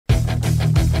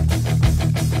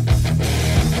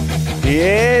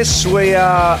Yes, we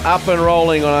are up and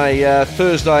rolling on a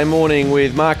Thursday morning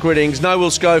with Mark Riddings. No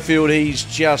Will Schofield, he's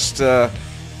just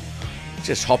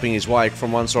hopping his way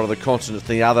from one side of the continent to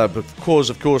the other. Because,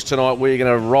 of course, tonight we're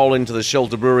going to roll into the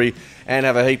Shelter Brewery and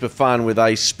have a heap of fun with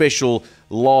a special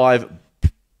live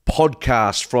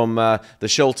podcast from the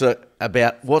Shelter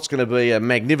about what's going to be a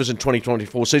magnificent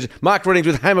 2024 season. Mark Riddings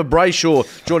with Hammer Brayshaw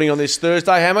joining on this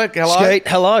Thursday. Hammer, hello. Skeet,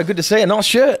 hello. Good to see you. Nice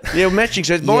shirt. Yeah, matching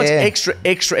shirts. Mine's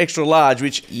extra large,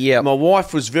 which my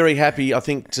wife was very happy, I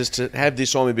think, just to have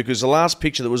this on me because the last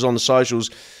picture that was on the socials,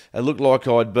 it looked like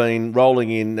I'd been rolling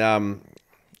in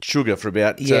sugar for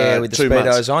about with the 2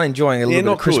 months. Speedos on, enjoying a little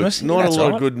bit of Christmas. Good. Not a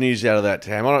lot of good news out of that,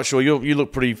 Ham. I'm not sure. You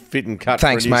look pretty fit and cut.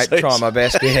 Thanks, for a new mate. season. Trying my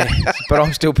best, yeah. But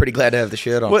I'm still pretty glad to have the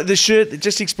shirt on. Well, the shirt,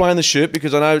 just explain the shirt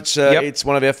because I know it's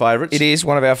one of our favourites. It is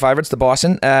one of our favourites, the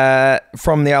Bison.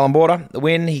 From the Allen Border, the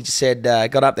win, he said,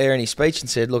 got up there in his speech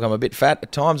and said, look, I'm a bit fat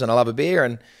at times and I love a beer.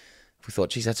 And we thought,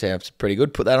 geez, that sounds pretty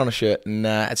good. Put that on a shirt. And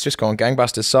it's just gone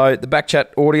gangbusters. So the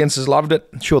BackChat audience has loved it.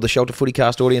 I'm sure the Shelter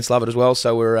FootyCast audience love it as well.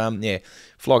 So we're,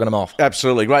 flogging them off.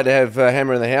 Absolutely. Great to have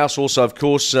Hammer in the house. Also, of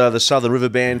course, the Southern River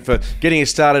Band for getting us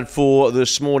started for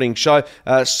this morning's show.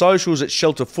 Socials at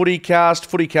Shelter FootyCast,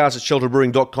 footycast at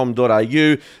shelterbrewing.com.au,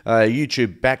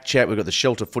 YouTube BackChat. We've got the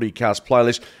Shelter FootyCast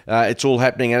playlist. It's all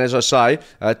happening. And as I say,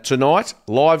 tonight,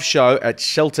 live show at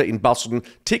Shelter in Busselton.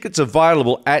 Tickets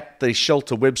available at the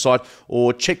Shelter website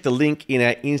or check the link in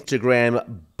our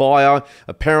Instagram bio.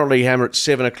 Apparently, Hammer at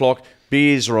 7 o'clock.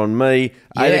 Beers are on me.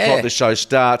 8 o'clock the show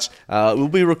starts. It will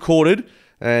be recorded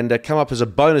and come up as a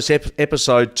bonus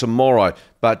episode tomorrow.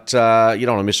 But you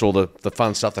don't want to miss all the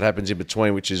fun stuff that happens in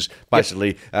between, which is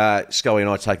basically Scully and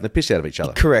I taking the piss out of each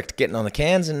other. Correct. Getting on the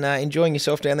cans and enjoying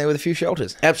yourself down there with a few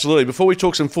shelters. Absolutely. Before we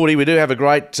talk some footy, we do have a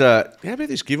great... how about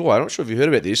this giveaway? I'm not sure if you've heard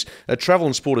about this. Travel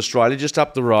and Sport Australia, just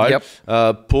up the road.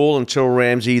 Yep. Paul and Terrell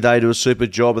Ramsey, they do a super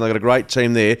job and they've got a great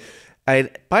team there. And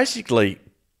basically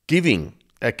giving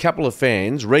a couple of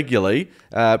fans regularly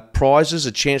prizes,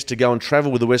 a chance to go and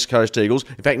travel with the West Coast Eagles.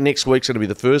 In fact, next week's going to be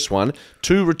the first one.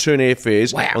 2 return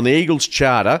airfares on the Eagles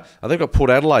charter. I think I've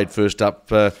put Adelaide first up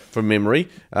from memory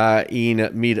in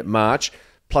mid-March,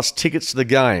 plus tickets to the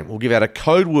game. We'll give out a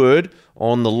code word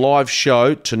on the live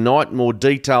show tonight. More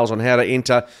details on how to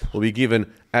enter will be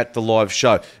given at the live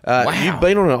show. You've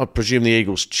been on, I presume, the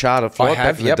Eagles charter flight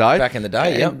back in the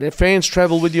day. And fans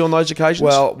travel with you on those occasions?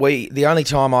 Well, the only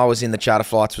time I was in the charter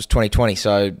flights was 2020,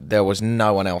 so there was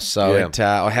no one else. So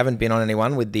I haven't been on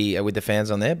anyone with the fans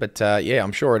on there, but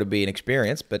I'm sure it'll be an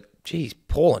experience. But geez,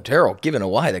 Paul and Terrell giving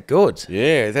away the goods.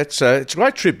 Yeah, that's it's a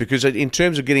great trip because in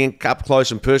terms of getting up close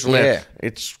and personal, now,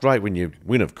 it's great when you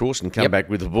win, of course, and come back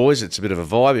with the boys. It's a bit of a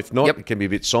vibe. If not, it can be a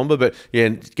bit somber. But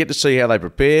get to see how they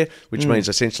prepare, which means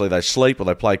essentially they sleep or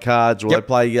they play cards or they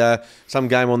play some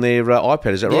game on their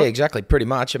iPad. Is that right? Yeah, exactly. Pretty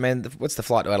much. I mean, what's the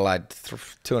flight to Adelaide?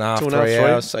 2.5, 3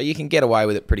 hours. So you can get away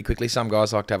with it pretty quickly. Some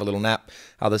guys like to have a little nap.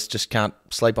 Others just can't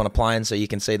sleep on a plane, so you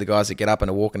can see the guys that get up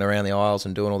and are walking around the aisles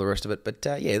and doing all the rest of it. But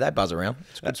they buzz around.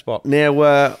 It's a good spot. Now,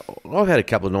 I've had a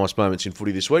couple of nice moments in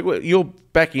footy this week. You're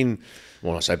back in...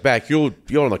 When I say back, you're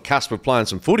on the cusp of playing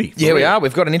some footy. Yeah, we are.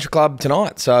 We've got an intra-club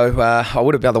tonight, so I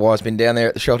would have otherwise been down there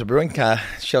at the Shelter Brewing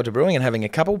and having a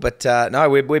couple. But no,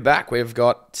 we're back. I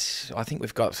think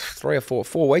we've got 3 or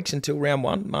 4 weeks until round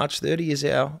 1. March 30 is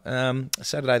our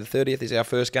Saturday the 30th is our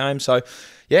first game. So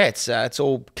yeah, it's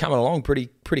all coming along pretty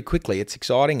quickly. It's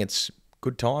exciting. It's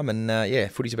good time,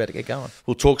 and footy's about to get going.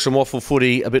 We'll talk some WAFL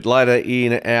footy a bit later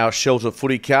in our Shelter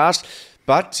FootyCast.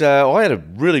 But I had a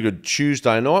really good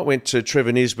Tuesday night. Went to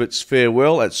Trevor Nisbet's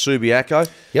farewell at Subiaco.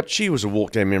 Yep. She was a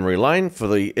walk down memory lane for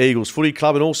the Eagles Footy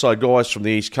Club and also guys from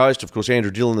the East Coast. Of course,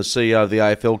 Andrew Dillon, the CEO of the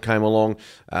AFL, came along.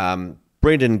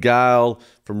 Brendan Gale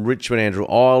from Richmond, Andrew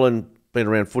Ireland, been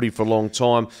around footy for a long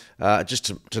time.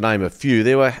 Just to name a few,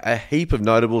 there were a heap of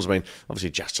notables. I mean, obviously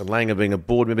Justin Langer being a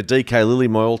board member, DK Lilly,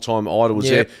 my all-time idol, was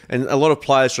there, and a lot of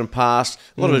players from past,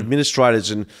 a lot of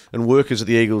administrators and workers at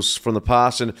the Eagles from the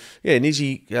past. And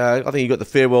Nizzy, I think he got the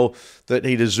farewell that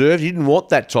he deserved. He didn't want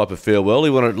that type of farewell. He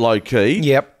wanted it low-key.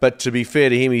 Yep. But to be fair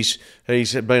to him, he's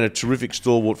been a terrific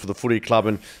stalwart for the footy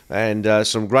club, and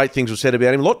some great things were said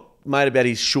about him. A lot made about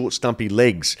his short, stumpy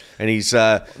legs and his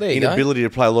inability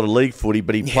to play a lot of league footy,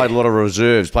 but he played a lot of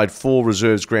reserves, played 4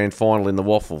 reserves grand final in the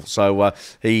WAFL. So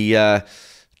he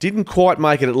didn't quite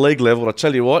make it at league level, but I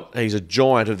tell you what, he's a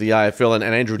giant of the AFL, and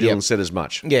Andrew Dillon said as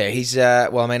much. Yeah, he's, I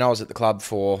was at the club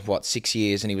for, 6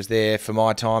 years, and he was there for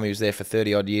my time. He was there for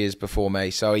 30-odd years before me.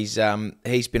 So he's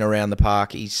been around the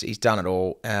park. He's done it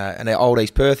all. And at old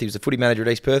East Perth, he was the footy manager at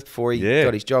East Perth before he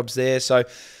got his jobs there. So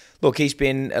Look, he's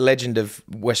been a legend of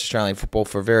West Australian football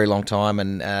for a very long time,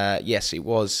 and yes, it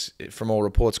was, from all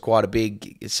reports, quite a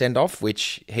big send-off,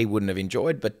 which he wouldn't have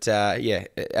enjoyed, but yeah,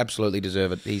 absolutely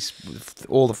deserve it. He's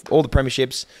all the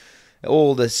premierships,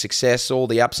 all the success, all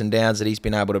the ups and downs that he's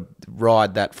been able to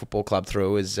ride that football club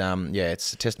through is,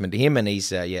 it's a testament to him, and he's,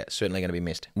 certainly going to be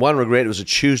missed. One regret, it was a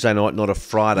Tuesday night, not a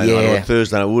Friday night or a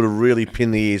Thursday night. It would have really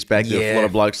pinned the ears back. There were a lot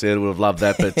of blokes there that would have loved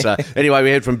that. But anyway,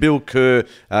 we had from Bill Kerr,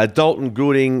 Dalton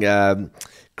Gooding,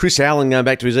 Chris Allen going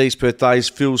back to his East birthdays,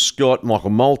 Phil Scott,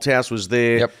 Michael Malthouse was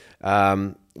there.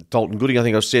 Yep. Dalton Gooding, I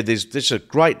think I've said, there's a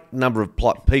great number of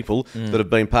people that have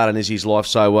been part of Nizzy's life,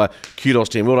 so kudos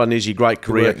to him. Well done, Nizzy, great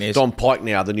career. Don Pike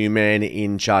now, the new man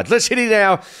in charge. Let's hit it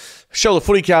now. Shelter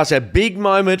FootyCast, our big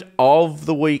moment of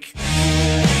the week.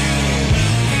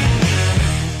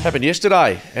 Happened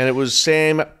yesterday, and it was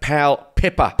Sam Powell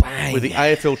Pepper with the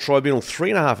AFL Tribunal.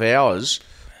 3.5 hours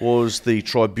was the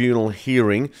tribunal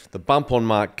hearing. The bump on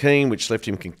Mark Keane, which left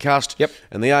him concussed. Yep.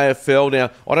 And the AFL, now,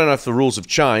 I don't know if the rules have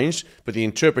changed, but the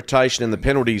interpretation and the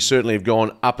penalties certainly have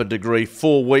gone up a degree.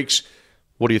 4 weeks.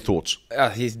 What are your thoughts?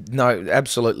 No,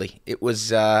 absolutely. It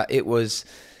was.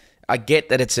 I get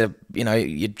that it's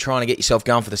you're trying to get yourself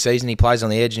going for the season. He plays on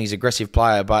the edge and he's an aggressive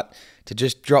player, but to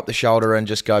just drop the shoulder and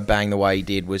just go bang the way he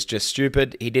did was just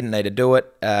stupid. He didn't need to do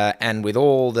it. And with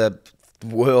all the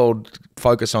world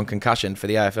focus on concussion for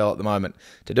the AFL at the moment,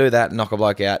 to do that and knock a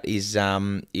bloke out is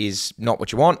not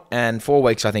what you want. And 4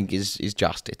 weeks, I think, is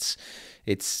just. It's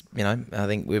I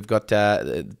think we've got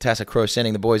Tassa Crew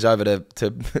sending the boys over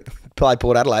to play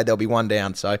Port Adelaide. There'll be one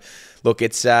down. So, look,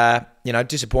 it's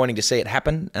disappointing to see it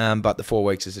happen, but the 4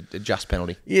 weeks is a just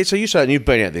penalty. Yeah, so you say, and you've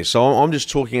been out there, so I'm just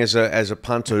talking as a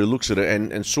punter who looks at it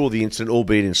and saw the incident,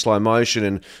 albeit in slow motion,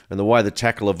 and the way the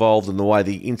tackle evolved and the way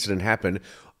the incident happened.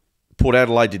 Port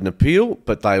Adelaide didn't appeal,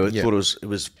 but they thought it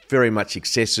was very much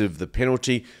excessive, the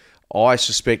penalty. I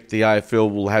suspect the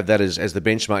AFL will have that as the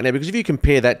benchmark now, because if you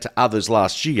compare that to others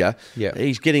last year,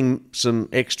 he's getting some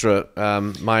extra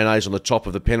mayonnaise on the top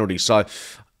of the penalty. So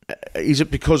is it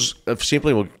because of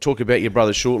simply, we'll talk about your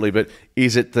brother shortly, but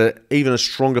is it even a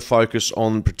stronger focus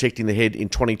on protecting the head in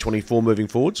 2024 moving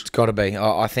forwards? It's got to be.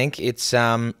 I think it's,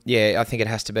 I think it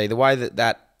has to be. The way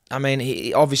that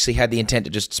he obviously had the intent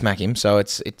to just smack him, so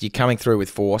you're coming through with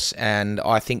force, and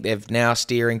I think they're now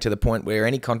steering to the point where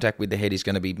any contact with the head is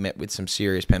going to be met with some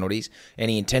serious penalties.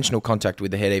 Any intentional contact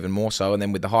with the head even more so, and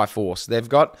then with the high force they've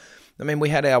got. We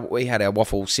had our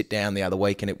WAFL sit down the other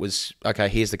week, and it was okay.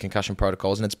 Here's the concussion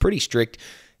protocols, and it's pretty strict.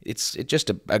 It's just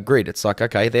a grid. It's like,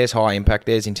 okay, there's high impact,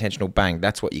 there's intentional, bang.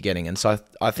 That's what you're getting, and so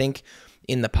I think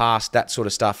in the past that sort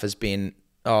of stuff has been.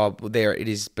 Oh, there it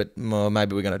is, but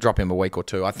maybe we're going to drop him a week or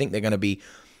two. I think they're going to be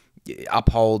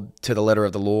uphold to the letter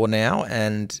of the law now,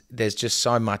 and there's just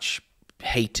so much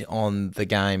heat on the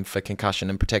game for concussion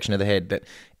and protection of the head that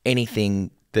anything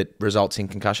that results in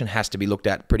concussion has to be looked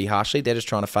at pretty harshly. They're just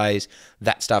trying to phase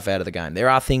that stuff out of the game. There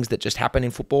are things that just happen in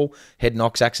football, head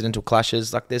knocks, accidental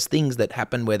clashes. Like, there's things that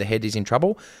happen where the head is in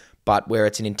trouble, but where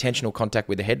it's an intentional contact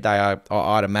with the head,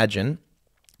 I'd imagine,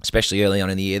 especially early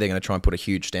on in the year, they're going to try and put a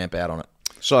huge stamp out on it.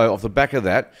 So off the back of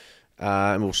that,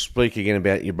 and we'll speak again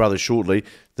about your brother shortly,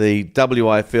 the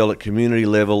WAFL at community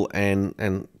level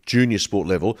and junior sport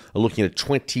level are looking at a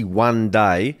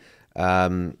 21-day,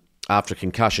 after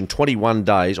concussion, 21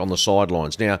 days on the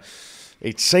sidelines. Now,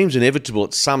 it seems inevitable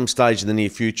at some stage in the near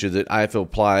future that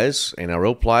AFL players,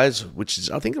 NRL players, which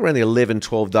is I think around the 11,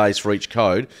 12 days for each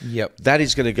code, that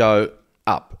is going to go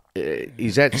up.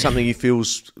 Is that something you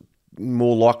feel's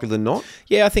more likely than not?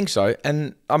 Yeah, I think so.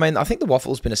 And I think the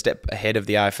WAFL's been a step ahead of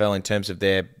the AFL in terms of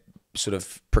their sort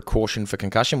of precaution for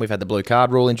concussion. We've had the blue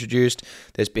card rule introduced.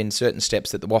 There's been certain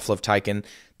steps that the WAFL have taken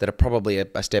that are probably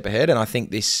a step ahead, and I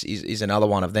think this is another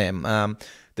one of them.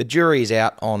 The jury is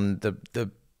out on the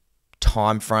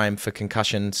time frame for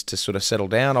concussions to sort of settle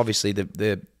down. Obviously,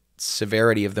 the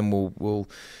severity of them will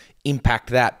impact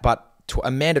that, but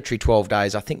a mandatory 12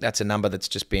 days, I think that's a number that's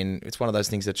just been, it's one of those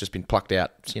things that's just been plucked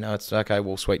out. It's okay,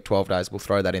 well, sweet, 12 days, we'll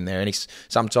throw that in there. And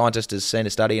some scientist has seen a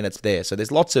study and it's there. So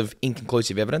there's lots of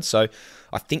inconclusive evidence. So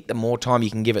I think the more time you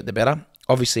can give it, the better.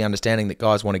 Obviously, understanding that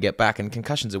guys want to get back, and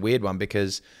concussion's a weird one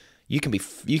because you can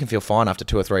feel fine after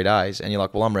 2 or 3 days and you're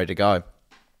like, well, I'm ready to go.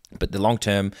 But the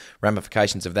long-term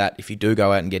ramifications of that, if you do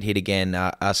go out and get hit again,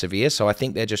 are severe. So I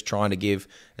think they're just trying to give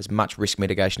as much risk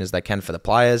mitigation as they can for the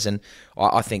players. And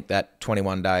I think that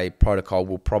 21-day protocol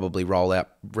will probably roll out,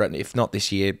 if not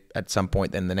this year, at some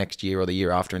point, then the next year or the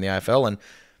year after in the AFL. And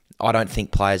I don't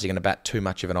think players are going to bat too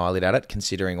much of an eyelid at it,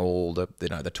 considering all the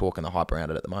talk and the hype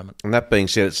around it at the moment. And that being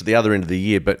said, it's at the other end of the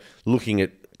year, but looking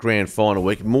at grand final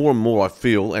week, more and more I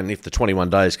feel, and if the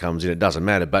 21 days comes in, it doesn't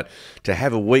matter, but to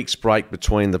have a week's break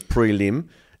between the prelim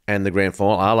and the grand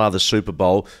final, a la the Super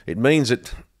Bowl, it means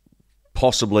that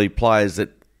possibly players that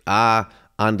are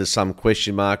under some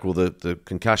question mark or the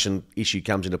concussion issue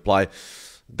comes into play,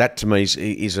 that to me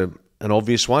is an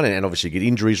obvious one, and obviously get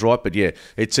injuries right. But yeah,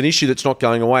 it's an issue that's not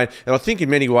going away, and I think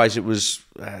in many ways it was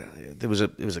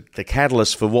the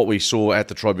catalyst for what we saw at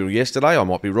the tribunal yesterday. I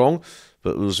might be wrong,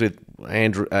 but it was with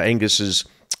Angus's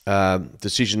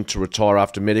decision to retire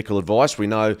after medical advice. We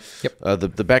know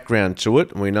the background to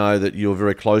it, and we know that you're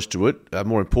very close to it.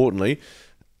 More importantly,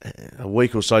 a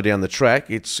week or so down the track,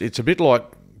 it's a bit like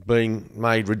being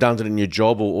made redundant in your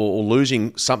job or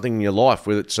losing something in your life,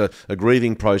 whether it's a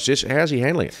grieving process. How's he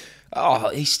handling it? Oh,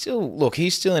 he's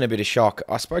still in a bit of shock.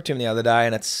 I spoke to him the other day,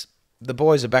 and the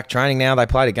boys are back training now. They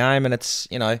played a game, and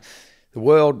the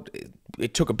world,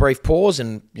 it took a brief pause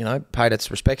and, paid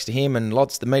its respects to him, and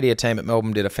the media team at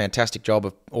Melbourne did a fantastic job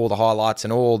of all the highlights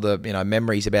and all the,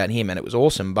 memories about him, and it was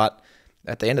awesome. But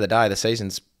at the end of the day, the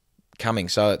season's coming,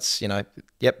 so it's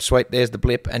yep, sweet, there's the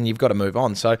blip, and you've got to move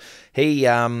on. So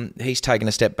he's taken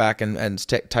a step back and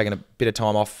taken a bit of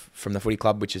time off from the footy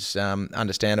club, which is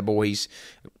understandable.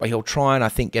 He'll try and I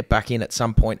think get back in at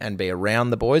some point and be around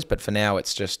the boys, but for now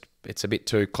it's a bit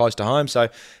too close to home. So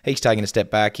he's taking a step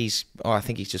back. I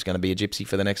think he's just going to be a gypsy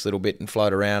for the next little bit and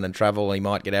float around and travel. He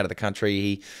might get out of the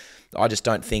country. I just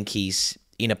don't think he's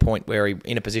in a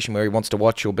position where he wants to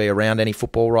watch or be around any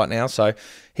football right now. So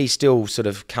he's still sort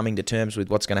of coming to terms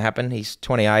with what's going to happen. He's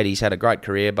 28. He's had a great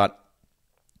career, but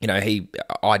he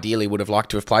ideally would have liked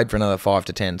to have played for another 5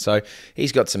 to 10. So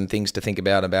he's got some things to think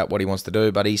about what he wants to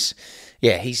do. But he's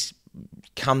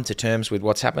come to terms with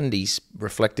what's happened. He's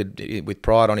reflected with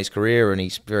pride on his career, and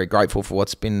he's very grateful for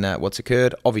what's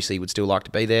occurred. Obviously, he would still like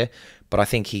to be there, but I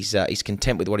think he's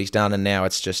content with what he's done, and now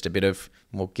it's just a bit of,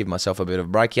 give myself a bit of a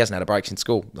break. He hasn't had a break since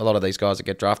school. A lot of these guys that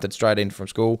get drafted straight in from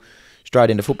school, straight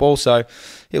into football, so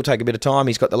he'll take a bit of time.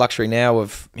 He's got the luxury now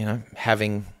of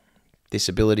having this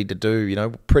ability to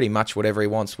do pretty much whatever he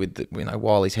wants with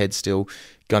while his head's still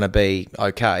going to be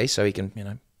okay, so he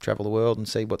can travel the world and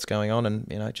see what's going on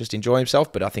and just enjoy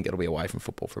himself. But I think it'll be away from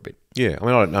football for a bit. Yeah, I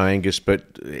mean, I don't know Angus,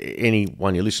 but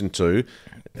anyone you listen to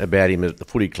about him at the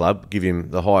footy club give him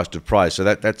the highest of praise, so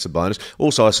that's a bonus.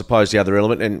 Also, I suppose the other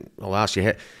element, and I'll ask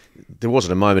you, there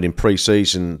wasn't a moment in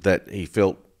pre-season that he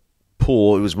felt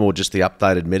poor. It was more just the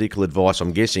updated medical advice,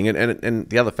 I'm guessing, and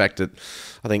the other fact that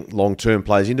I think long term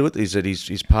plays into it is that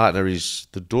his partner is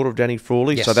the daughter of Danny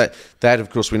Frawley. Yes. So that of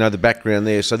course we know the background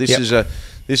there. So this is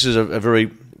a very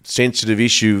sensitive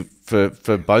issue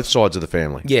for both sides of the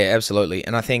family. Yeah, absolutely.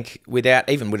 And I think without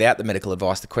the medical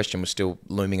advice, the question was still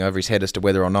looming over his head as to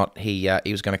whether or not he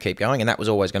was going to keep going, and that was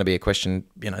always going to be a question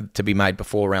to be made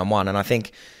before round one. And I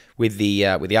think with the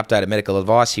updated medical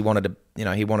advice, he wanted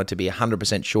to be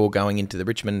 100% sure going into the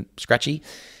Richmond scratchy,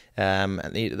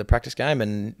 the practice game,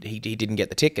 and he didn't get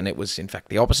the tick, and it was in fact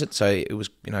the opposite. So it was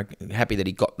happy that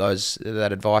he got that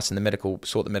advice and the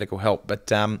medical help.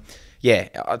 But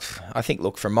I think,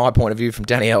 look, from my point of view,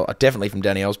 definitely from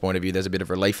Danielle's point of view, there's a bit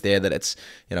of relief there that it's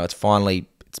finally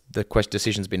the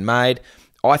decision's been made.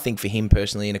 I think for him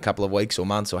personally, in a couple of weeks or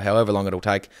months or however long it'll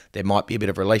take, there might be a bit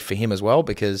of relief for him as well,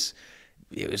 because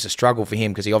it was a struggle for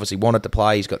him because he obviously wanted to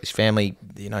play. He's got this family,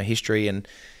 history, and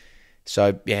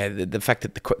so the fact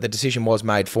that the decision was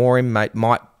made for him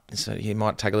so he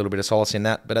might take a little bit of solace in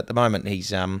that. But at the moment, he's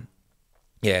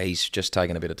just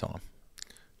taking a bit of time.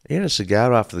 He had a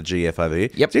cigar after the GF over here.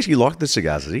 Yep. Did you actually like the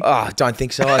cigars, did he? Oh, I don't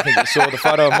think so. I think he saw the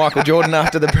photo of Michael Jordan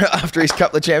after his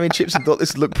couple of championships and thought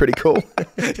this looked pretty cool.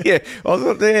 Yeah, I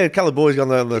thought there had a couple of boys on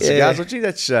the cigars. Gee,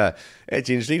 that's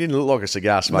interesting. He didn't look like a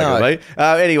cigar smoker to me.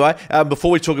 Anyway, before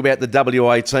we talk about the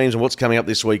WA teams and what's coming up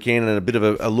this weekend and a bit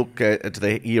of a look at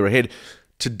the year ahead,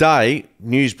 today,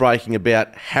 news breaking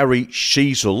about Harry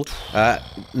Sheasel,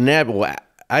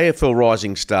 AFL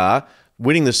Rising Star,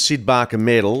 winning the Sid Barker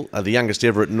medal, the youngest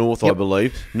ever at North, I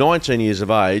believe, 19 years of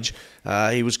age.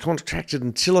 He was contracted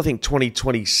until, I think,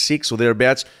 2026 or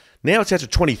thereabouts. Now it's out to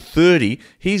 2030.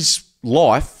 His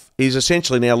life is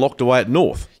essentially now locked away at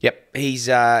North. Yep, he's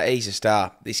a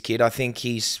star, this kid. I think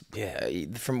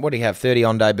from what do you have, 30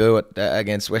 on debut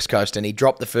against West Coast, and he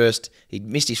dropped he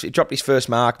dropped his first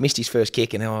mark, missed his first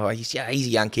kick, and he's a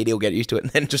young kid, he'll get used to it,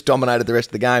 and then just dominated the rest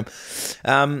of the game.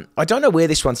 I don't know where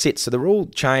this one sits. So the rule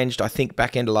changed, I think,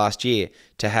 back end of last year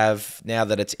to have, now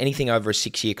that it's anything over a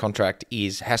 6-year contract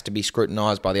has to be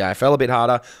scrutinised by the AFL a bit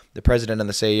harder. The president and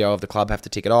the CEO of the club have to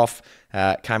tick it off.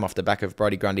 Came off the back of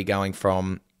Brodie Grundy going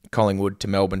from Collingwood to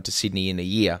Melbourne to Sydney in a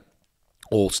year.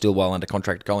 all still well under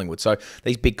contract to Collingwood. So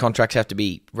these big contracts have to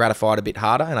be ratified a bit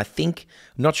harder. And I think,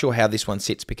 I'm not sure how this one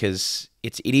sits because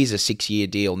it is a 6-year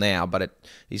deal now, but it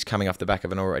is coming off the back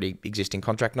of an already existing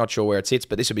contract. Not sure where it sits,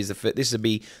 but this would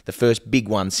be the first big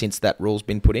one since that rule's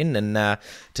been put in. And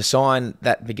to sign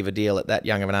that big of a deal at that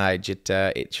young of an age,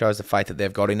 it shows the faith that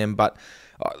they've got in him. But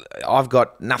I've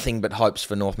got nothing but hopes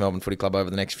for North Melbourne Footy Club over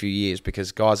the next few years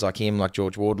because guys like him, like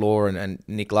George Wardlaw and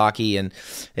Nick Larkey and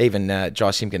even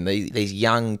Jai Simpkin, these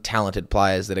young, talented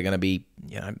players that are going to be,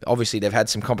 obviously they've had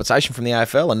some compensation from the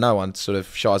AFL and no one sort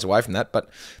of shies away from that, but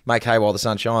make hay while the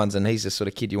sun shines, and he's the sort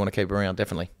of kid you want to keep around,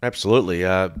 definitely. Absolutely.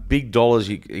 Big dollars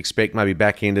you expect, maybe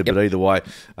back-ended, but either way,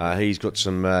 he's got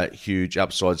some huge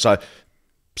upside. So,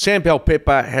 Sam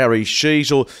Pepper, Harry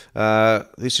Sheasel.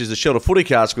 This is the Shelter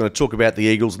FootyCast. We're going to talk about the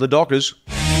Eagles and the Dockers.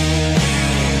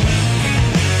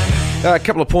 A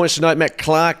couple of points to note. Matt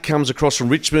Clark comes across from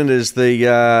Richmond as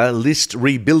the list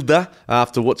rebuilder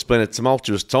after what's been a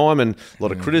tumultuous time and a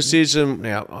lot of criticism.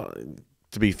 Now,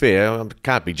 to be fair, it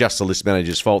can't be just the list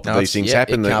manager's fault that these things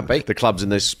happen. It can't be. The club's in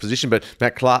this position, but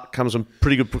Matt Clark comes on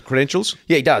pretty good credentials.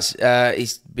 Yeah, he does.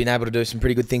 He's been able to do some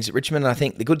pretty good things at Richmond. And I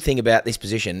think the good thing about this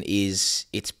position is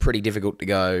it's pretty difficult to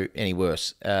go any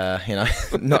worse.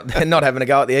 Not having a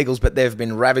go at the Eagles, but they've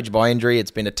been ravaged by injury.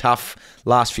 It's been a tough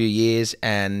last few years,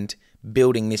 and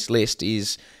building this list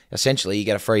is essentially you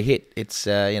get a free hit. It's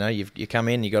you come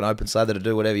in, you got an open slather to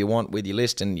do whatever you want with your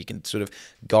list, and you can sort of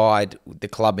guide the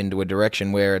club into a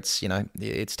direction where it's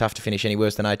it's tough to finish any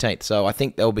worse than 18th. So I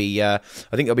think they'll be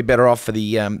better off for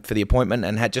the appointment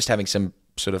and just having some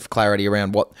sort of clarity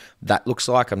around what that looks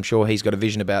like. I'm sure he's got a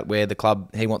vision about where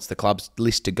he wants the club's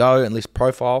list to go and list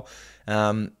profile.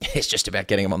 It's just about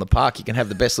getting them on the park. You can have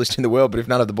the best list in the world, but if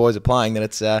none of the boys are playing, then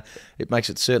it makes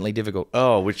it certainly difficult.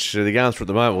 Oh, which they're going through at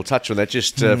the moment. We'll touch on that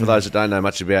just for those that don't know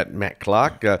much about Matt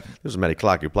Clark. This was Matty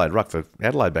Clark who played ruck for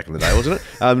Adelaide back in the day, wasn't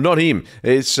it? Not him.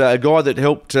 It's a guy that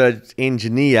helped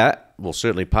engineer. Well,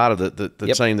 certainly part of the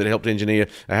team that helped engineer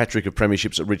a hat-trick of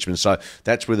premierships at Richmond. So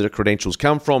that's where the credentials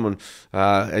come from. And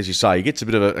as you say, he gets a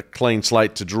bit of a clean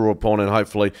slate to draw upon, and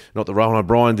hopefully, not that Rowan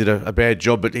O'Brien did a bad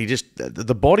job, but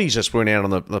the bodies just weren't out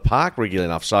on the park regularly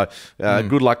enough. So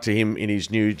good luck to him in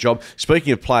his new job.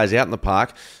 Speaking of players out in the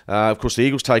park, of course, the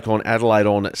Eagles take on Adelaide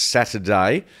on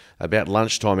Saturday, about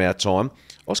lunchtime our time.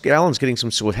 Oscar Allen's getting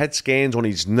had scans on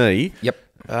his knee. Yep.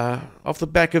 Off the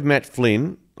back of Matt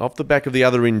Flynn, off the back of the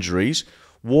other injuries,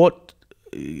 what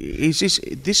is this?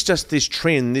 This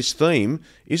trend, this theme,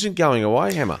 isn't going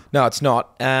away, Hammer. No, it's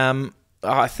not.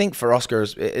 I think for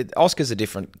Oscar's a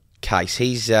different case.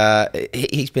 He's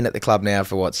been at the club now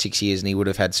for 6 years, and he would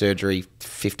have had surgery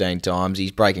 15 times.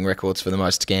 He's breaking records for the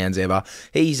most scans ever.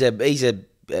 He's a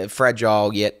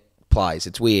fragile yet plays.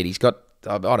 It's weird. He's got,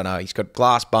 I don't know, he's got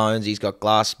glass bones, he's got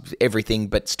glass everything,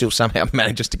 but still somehow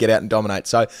manages to get out and dominate.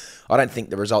 So I don't think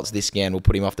the results of this scan will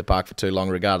put him off the park for too long,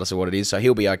 regardless of what it is. So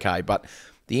he'll be okay. But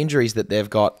the injuries that they've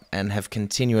got and have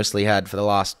continuously had for the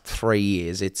last 3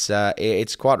 years,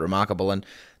 it's quite remarkable. And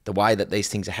the way that these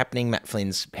things are happening, Matt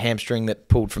Flynn's hamstring that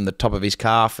pulled from the top of his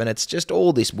calf, and it's just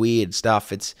all this weird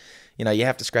stuff. It's, you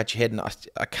have to scratch your head, and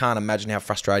I can't imagine how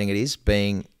frustrating it is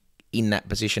being in that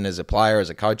position as a player, as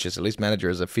a coach, as a list manager,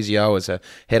 as a physio, as a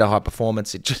head of high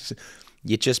performance.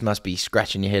 You just must be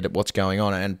scratching your head at what's going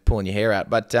on and pulling your hair out.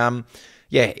 But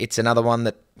it's another one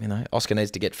that Oscar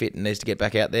needs to get fit and needs to get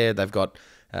back out there. They've got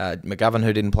McGovern,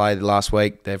 who didn't play last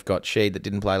week. They've got Sheed that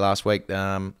didn't play last week.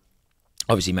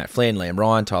 Obviously Matt Flynn, Liam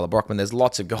Ryan, Tyler Brockman. There's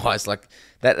lots of guys like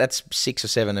that. That's 6 or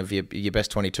 7 of your best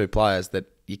 22 players that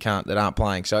aren't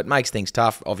playing. So it makes things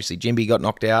tough. Obviously Jimby got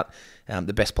knocked out,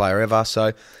 the best player ever.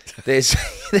 So they're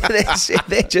just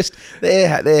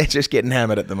getting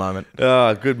hammered at the moment.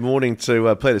 Good morning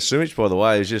to Peter Sumich, by the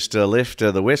way, who's just left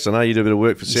the West. I know you do a bit of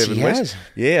work for Seven West.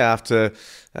 Yeah, after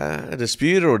a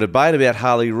dispute or a debate about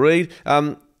Harley Reid.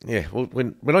 Yeah, well, we're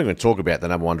not going to talk about the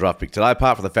number 1 draft pick today,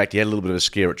 apart from the fact he had a little bit of a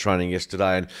scare at training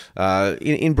yesterday. And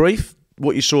in brief,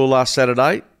 what you saw last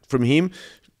Saturday from him,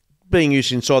 being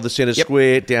used inside the centre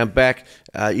square, down back,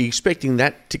 are you expecting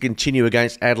that to continue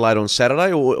against Adelaide on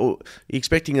Saturday, or are you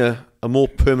expecting a more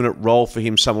permanent role for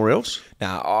him somewhere else?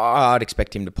 No, I'd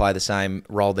expect him to play the same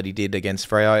role that he did against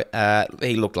Freo.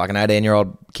 He looked like an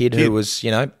 18-year-old kid who was,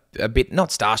 a bit, not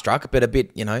starstruck, but a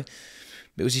bit,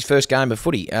 it was his first game of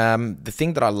footy. The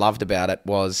thing that I loved about it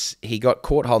was he got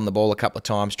caught holding the ball a couple of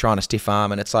times, trying to stiff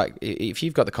arm, and it's like, if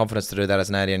you've got the confidence to do that as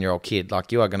an 18-year-old kid,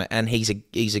 like you are going to, and he's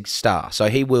a star, so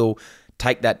he will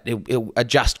take that, he'll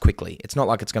adjust quickly. It's not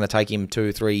like it's going to take him 2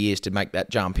 or 3 years to make that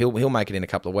jump. He'll make it in a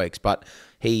couple of weeks, but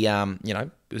he,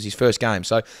 it was his first game.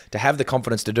 So to have the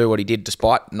confidence to do what he did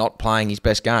despite not playing his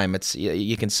best game,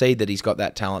 you can see that he's got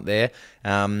that talent there.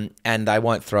 And they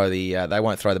won't throw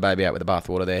the baby out with the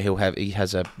bathwater there. He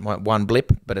has one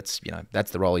blip, but it's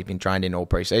that's the role he's been trained in all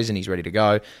pre-season. He's ready to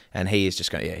go, and he is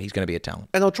just he's going to be a talent.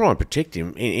 And they'll try and protect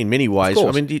him in many ways.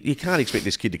 I mean, you can't expect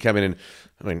this kid to come in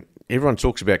and everyone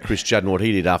talks about Chris Judd and what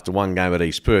he did after one game at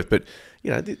East Perth, but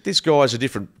this guy's a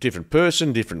different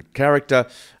person, different character,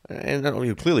 and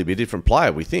he'll clearly be a different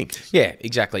player, we think. Yeah,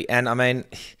 exactly. And I mean,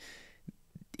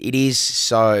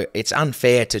 it's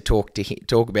unfair to talk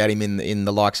about him in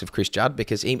the likes of Chris Judd,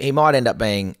 because he might end up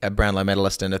being a Brownlow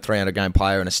medalist and a 300 game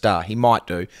player and a star. He might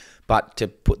do. But to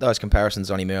put those comparisons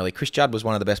on him early, Chris Judd was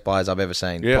one of the best players I've ever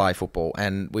seen play football.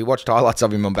 And we watched highlights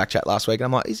of him on BackChat last week, and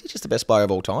I'm like, is he just the best player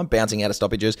of all time? Bouncing out of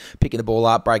stoppages, picking the ball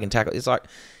up, breaking tackles. It's like,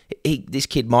 this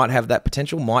kid might have that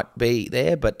potential, might be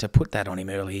there, but to put that on him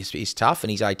early is tough,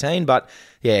 and he's 18. But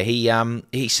yeah,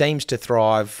 he seems to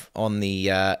thrive on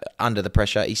the under the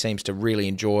pressure. He seems to really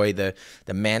enjoy the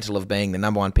mantle of being the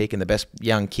number one pick and the best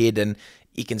young kid, and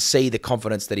you can see the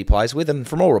confidence that he plays with. And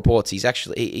from all reports, he's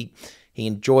actually he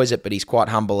enjoys it, but he's quite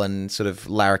humble and sort of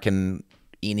larrikin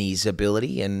in his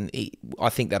ability, and I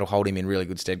think that'll hold him in really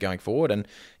good stead going forward. And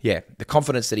yeah, the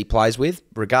confidence that he plays with,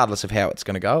 regardless of how it's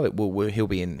going to go, he'll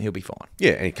be fine.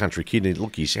 Yeah, and a country kid, and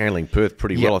look, he's handling Perth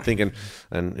pretty well, I think,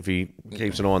 and if he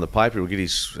keeps an eye on the paper, he'll get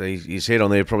his head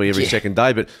on there probably every second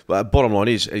day. But bottom line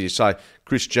is, as you say,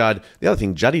 Chris Judd, the other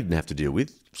thing Judd didn't have to deal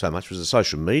with so much was the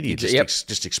social media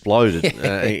just exploded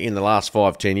in the last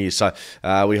 5-10 years. So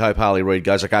we hope Harley Reid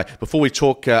goes okay. Before we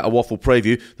talk a WAFL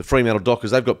preview, the Fremantle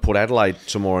Dockers, they've got Port Adelaide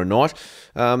tomorrow night.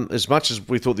 As much as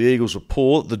we thought the Eagles were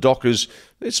poor, the Dockers,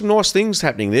 there's some nice things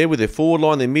happening there with their forward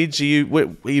line, their mids. Are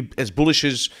you as bullish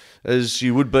as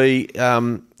you would be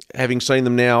having seen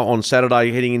them now on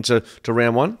Saturday heading into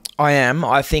round one? I am.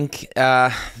 I think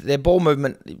their ball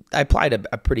movement, they played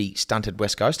a pretty stunted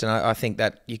West Coast, and I think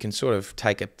that you can sort of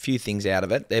take a few things out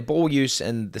of it. Their ball use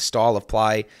and the style of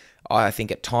play, I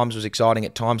think at times was exciting,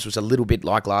 at times was a little bit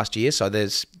like last year, so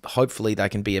hopefully they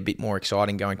can be a bit more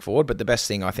exciting going forward. But the best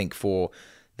thing, I think, for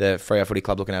the Freo Footy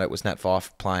Club looking at it was Nat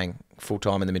Fyfe playing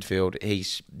full-time in the midfield.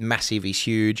 He's massive, he's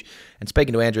huge, and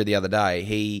speaking to Andrew the other day,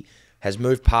 he has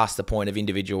moved past the point of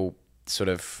individual sort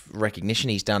of recognition.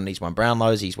 He's won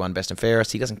Brownlows, he's won Best and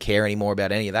Fairest. He doesn't care anymore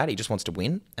about any of that. He just wants to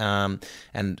win.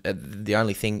 The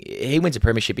only thing, he wins a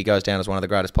premiership, he goes down as one of the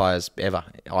greatest players ever,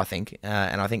 I think.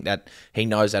 And I think that he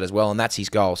knows that as well, and that's his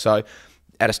goal. So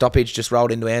at a stoppage, just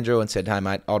rolled into Andrew and said, "Hey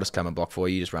mate, I'll just come and block for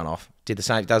you. You just run off." Does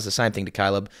the same thing to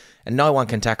Caleb, and no one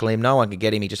can tackle him, no one can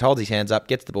get him. He just holds his hands up,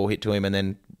 gets the ball hit to him, and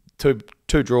then two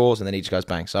draws, and then he just goes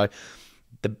bang. So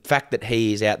the fact that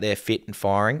he is out there fit and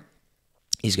firing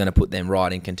is going to put them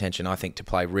right in contention, I think, to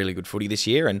play really good footy this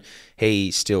year. And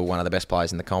he's still one of the best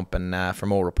players in the comp, and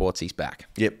from all reports, he's back.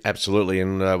 Yep, absolutely.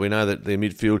 And we know that their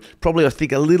midfield, probably, I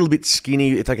think, a little bit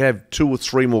skinny. If they could have 2 or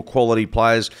 3 more quality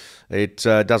players, it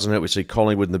doesn't hurt. We see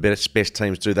Collingwood and the best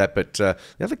teams do that. But the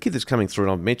other kid that's coming through,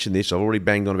 and I've mentioned this, I've already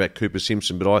banged on about Cooper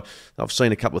Simpson, but I've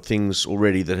seen a couple of things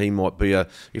already that he might be,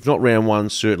 if not round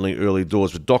one, certainly early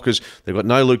doors. But Dockers, they've got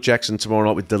no Luke Jackson tomorrow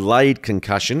night with delayed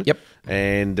concussion. Yep.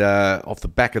 And off the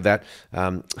back of that,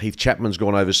 Heath Chapman's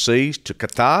gone overseas to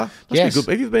Qatar. Yes. Be good.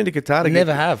 Have you been to Qatar?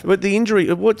 Never have. But the injury,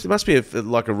 it must be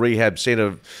like a rehab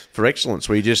centre for excellence,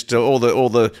 where you just all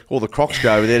the crocs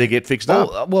go over there to get fixed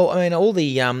up. Well, I mean, all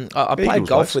the I played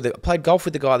golf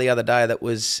with the guy the other day that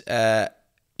was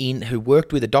who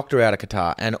worked with a doctor out of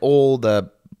Qatar, and all the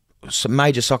some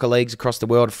major soccer leagues across the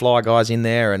world fly guys in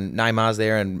there, and Neymar's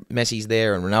there, and Messi's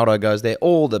there, and Ronaldo goes there.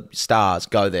 All the stars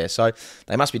go there, so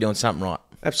they must be doing something right.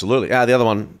 Absolutely.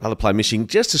 The other player missing,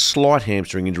 just a slight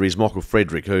hamstring injury, is Michael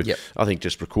Frederick, who I think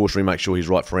just precautionary, make sure he's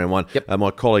right for round one. Yep.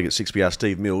 My colleague at 6BR,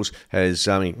 Steve Mills,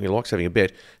 he likes having a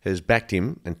bet, has backed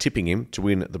him and tipping him to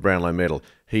win the Brownlow medal.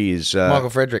 He is Michael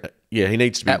Frederick. Yeah, he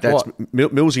needs to be.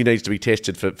 Millsy needs to be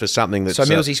tested for something that's. So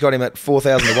Millsy's got him at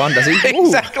 4,000 to 1, does he?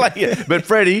 Exactly. Yeah. But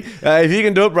Freddie, if you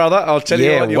can do it, brother, I'll tell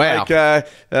you what. You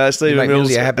make Stephen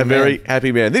Mills a very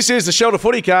happy man. This is the Shelter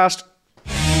FootyCast.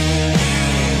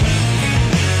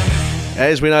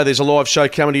 As we know, there's a live show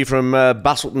coming to you from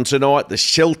Busselton tonight, the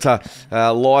Shelter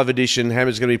live edition.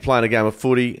 Hammer's going to be playing a game of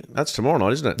footy. That's tomorrow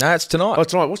night, isn't it? No, it's tonight. Oh,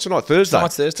 tonight. What's tonight? Thursday?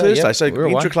 Tonight's Thursday. Yep. So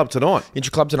Intra-Club tonight.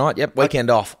 Intra-Club tonight, yep. Weekend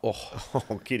off.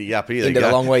 Oh, giddy up here. Into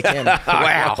the long weekend.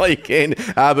 Wow. Weekend.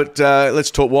 But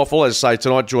let's talk WAFL. As I say,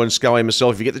 tonight, join Scully and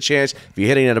myself. If you get the chance, if you're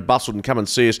heading out of Busselton, come and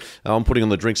see us. I'm putting on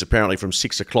the drinks apparently from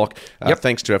 6 o'clock,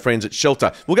 thanks to our friends at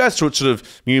Shelter. We'll go through it sort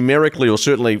of numerically, or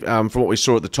certainly from what we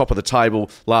saw at the top of the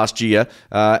table last year.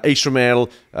 East Fremantle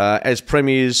as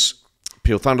premiers,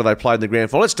 Peel Thunder. They played in the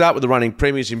grand final. Let's start with the running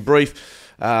premiers in brief.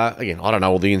 Again, I don't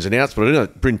know all the ins and outs, but I know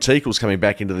Bryn Teakle's coming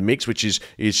back into the mix, which is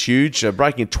huge.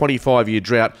 Breaking a 25-year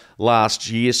drought last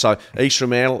year. So East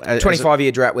Fremantle...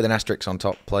 25-year drought with an asterisk on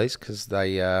top, please, because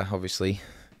they obviously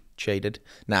cheated.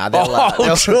 Nah,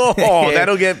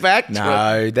 that'll get back.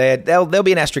 No, there'll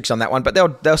be an asterisk on that one, but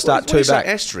they'll start two back.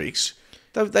 Asterisks,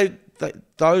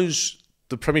 those...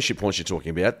 The premiership points you're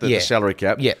talking about, the salary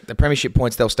cap. Yeah, the premiership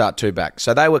points, they'll start two back.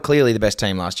 So they were clearly the best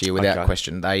team last year without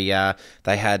question. They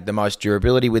had the most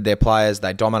durability with their players.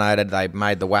 They dominated. They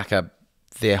made the WACA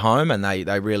their home, and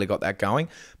they really got that going.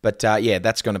 But,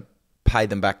 that's going to pay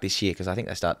them back this year because I think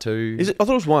they start two. Is it? I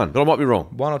thought it was one, but I might be wrong.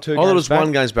 One or two. I thought it was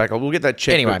one games back. We'll get that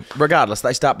checked. Anyway, regardless,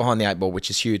 they start behind the 8 ball, which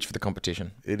is huge for the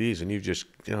competition. It is, and you've just,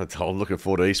 I'm looking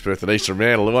forward to East Perth and East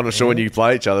Fremantle. I'm not sure when you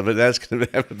play each other, but that's going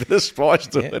to have a bit of spice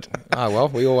to it. Oh, well,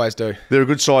 we always do. They're a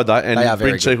good side, though, and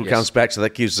Bryn Teakle yes. comes back, so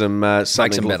that gives them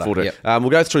something to look forward to. We'll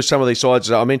go through some of these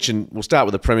sides. I mentioned we'll start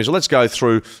with the premiers. So let's go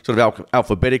through sort of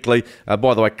alphabetically.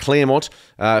 By the way, Claremont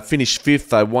finished 5th.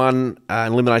 They won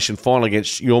an elimination final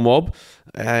against your mob.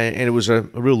 And it was a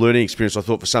real learning experience, I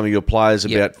thought, for some of your players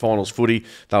about finals footy.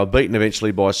 They were beaten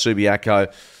eventually by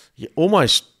Subiaco. You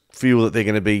almost feel that they're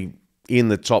going to be in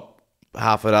the top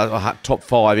top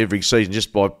 5 every season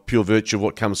just by pure virtue of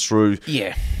what comes through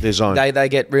their zone. They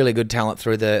get really good talent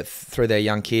through their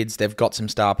young kids. They've got some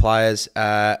star players.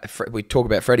 We talk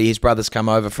about Freddie. His brother's come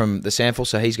over from the Sandful,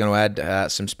 so he's going to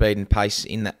add some speed and pace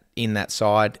in that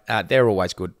side. They're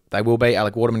always good. They will be.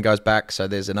 Alec Waterman goes back, so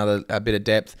there's a bit of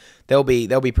depth. They'll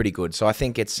be pretty good. So I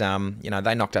think it's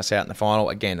they knocked us out in the final.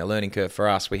 Again, a learning curve for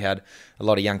us. We had a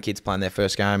lot of young kids playing their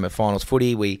first game of finals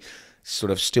footy. We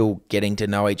sort of still getting to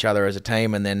know each other as a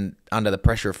team, and then under the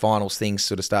pressure of finals, things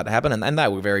sort of start to happen, and they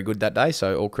were very good that day,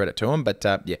 so all credit to them, but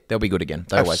they'll be good again.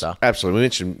 They always are. Absolutely. We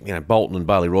mentioned Bolton and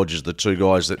Bailey Rogers, the two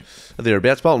guys that are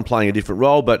thereabouts. Bolton playing a different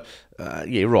role, but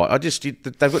right.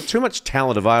 They've got too much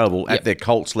talent available at their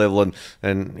Colts level, and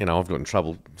I've got in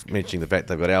trouble mentioning the fact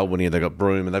they've got Albany and they've got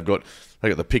Broome, and they've got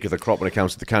the pick of the crop when it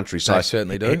comes to the country. So they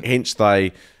certainly do. Hence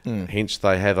they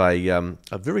have a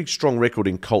very strong record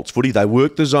in Colts footy. They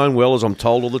work the zone well, as I'm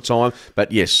told all the time.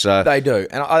 But yes, they do.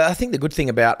 And I think the good thing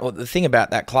about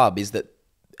that club is that,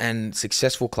 and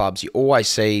successful clubs, you always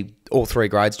see all 3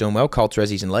 grades doing well, Colts,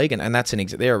 Resies and League, and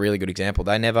they're a really good example.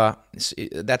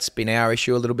 That's been our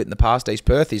issue a little bit in the past. East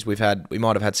Perth is we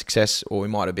might have had success, or we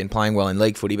might have been playing well in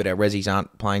League footy, but our Resies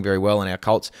aren't playing very well, and our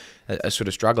Colts are sort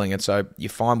of struggling. And so you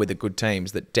find with the good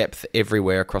teams that depth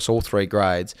everywhere across all 3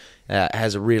 grades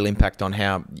has a real impact on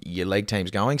how your league team's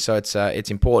going. So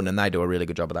it's important, and they do a really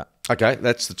good job of that. Okay,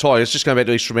 that's the Tigers. Just going back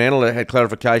to East Fremantle, I had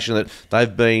clarification that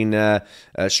they've been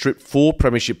stripped 4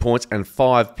 premiership points and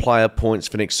 5 player points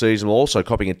for next season, while also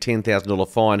copying a $10,000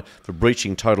 fine for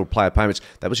breaching total player payments.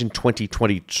 That was in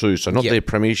 2022, so not their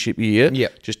premiership year.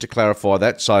 Just to clarify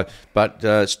that. So, but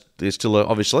there's still,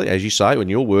 obviously, as you say, in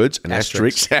your words, an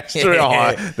asterisk. That's going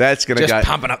to go. Just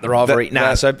pumping up the rivalry.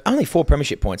 So only 4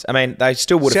 premiership points. I mean, they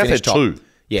still would have finished top. 2.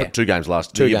 Yeah, 2 games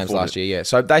last year. 2 games last year, yeah.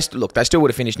 So they still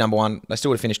would have finished number 1. They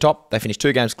still would have finished top. They finished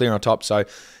 2 games clear on top. So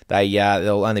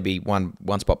they'll only be one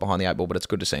spot behind the 8 ball, but it's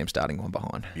good to see them starting one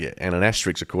behind. Yeah, and an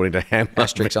asterisk according to Hamish.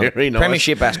 Asterisk on nice.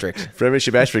 Premiership asterisk.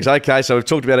 Premiership asterisk. Okay, so we've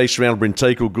talked about East Fremantle, Bryn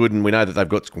Teakle, good, and we know that they've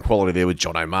got some quality there with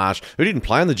John O'Marsh, who didn't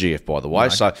play in the GF, by the way. No.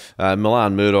 So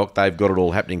Milan Murdoch, they've got it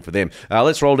all happening for them.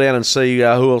 Let's roll down and see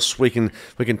who else we can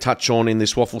touch on in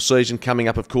this WAFL season. Coming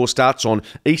up, of course, starts on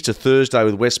Easter Thursday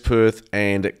with West Perth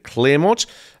and Claremont.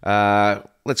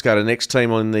 Let's go to the next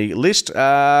team on the list.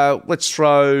 Let's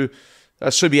throw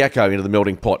Subiaco into the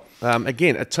melting pot.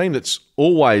 Again, a team that's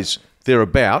always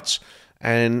thereabouts,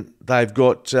 and they've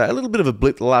got a little bit of a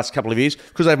blip the last couple of years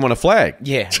because they've won a flag.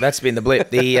 Yeah, that's been the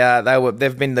blip.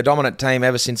 They've been the dominant team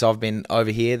ever since I've been over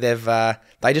here.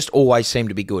 They just always seem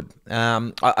to be good.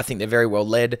 I think they're very well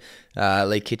led.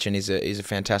 Lee Kitchen is a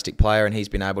fantastic player, and he's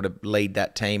been able to lead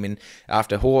that team. And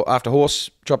after Horse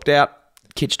dropped out,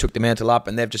 Kitch took the mantle up,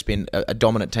 and they've just been a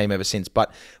dominant team ever since.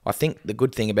 But I think the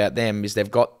good thing about them is they've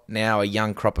got now a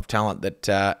young crop of talent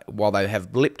that, while they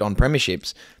have blipped on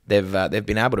premierships, they've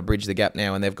been able to bridge the gap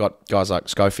now, and they've got guys like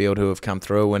Schofield who have come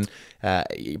through and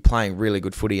playing really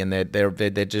good footy, and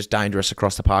they're just dangerous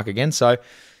across the park again. So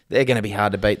they're going to be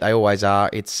hard to beat. They always are.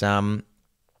 It's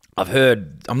I've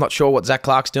heard, I'm not sure what Zach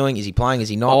Clark's doing. Is he playing? Is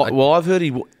he not? Well, I've heard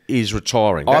he is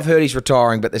retiring. I've heard he's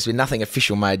retiring, but there's been nothing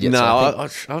official made yet. No,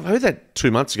 I've heard that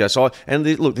 2 months ago.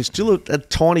 Look, there's still a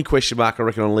tiny question mark, I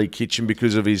reckon, on Lee Kitchen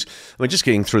because of his. I mean, just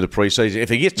getting through the pre-season. If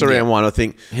he gets to round one, I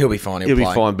think he'll be fine. He'll be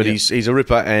fine. But he's a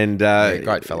ripper and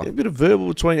great fella. A bit of verbal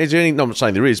between. Is there any? No, I'm not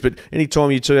saying there is, but any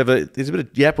time you two have there's a bit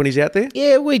of yap when he's out there.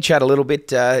 Yeah, we chat a little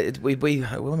bit.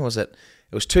 When was it?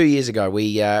 It was 2 years ago. It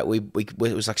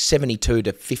was like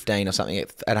 72-15 or something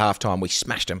at halftime. We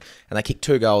smashed them, and they kicked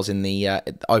 2 goals in the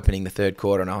opening the third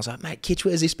quarter. And I was like, mate, Kitch,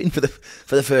 where's this been for the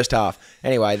first half?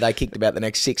 Anyway, they kicked about the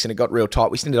next 6, and it got real tight.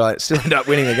 We still ended up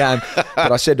winning the game.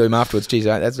 But I said to him afterwards, geez,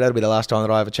 that'll be the last time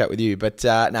that I have a chat with you. But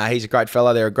no, he's a great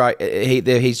fella. They're a great.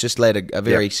 He's just led a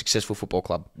very successful football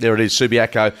club. There it is,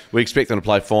 Subiaco. We expect them to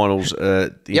play finals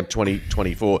in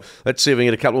 2024. Let's see if we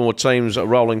can get a couple more teams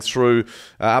rolling through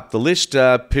up the list.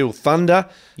 Peel Thunder.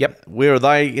 Yep. Where are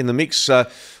they in the mix?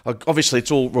 Obviously, it's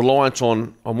all reliant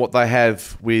on what they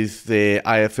have with their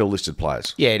AFL listed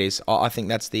players. Yeah, it is. I think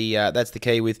that's the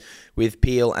key with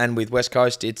Peel and with West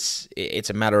Coast. It's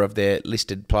a matter of their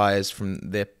listed players from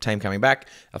their team coming back.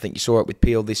 I think you saw it with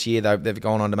Peel this year. They've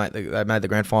gone on to they made the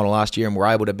grand final last year and were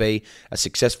able to be a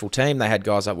successful team. They had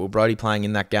guys like Will Brodie playing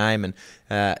in that game,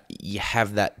 and you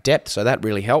have that depth, so that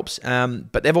really helps.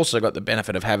 But they've also got the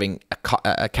benefit of having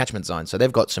a catchment zone, so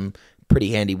they've got some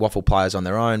pretty handy WAFL players on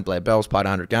their own. Blair Bell's played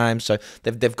 100 games, so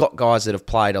they've got guys that have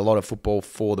played a lot of football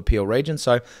for the Peel region.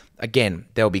 So again,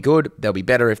 they'll be good. They'll be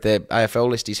better if their AFL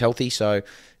list is healthy. So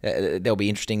they'll be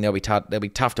interesting. They'll be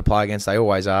tough to play against. They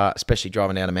always are, especially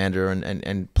driving down to Mandurah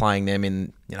and playing them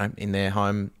in their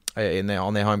home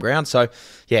on their home ground. So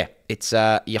yeah, it's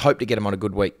you hope to get them on a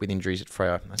good week with injuries at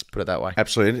Freo. Let's put it that way.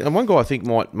 Absolutely. And one guy I think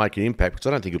might make an impact, because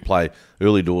I don't think he'll play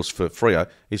early doors for Freo,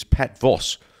 is Pat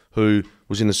Voss, who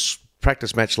was in the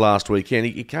practice match last weekend.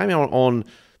 He came out on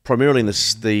primarily in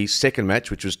the second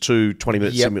match, which was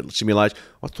 20-minute simulation.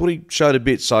 I thought he showed a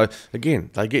bit. So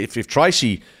again, they get if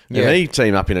Tracy and he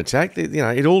team up in attack,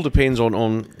 it all depends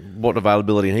on what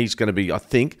availability, and he's going to be, I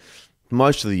think,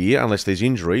 most of the year, unless there's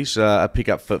injuries, a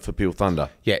pickup for Peel Thunder.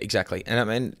 Yeah, exactly. And I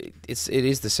mean, it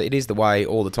is the way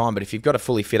all the time. But if you've got a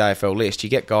fully fit AFL list, you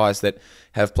get guys that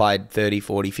have played 30,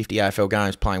 40, 50 AFL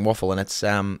games playing WAFL, and it's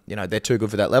they're too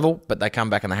good for that level, but they come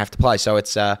back and they have to play. So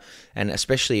it's and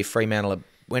especially if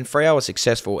when Freo are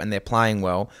successful and they're playing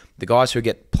well, the guys who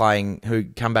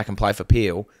come back and play for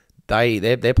Peel,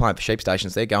 they're playing for sheep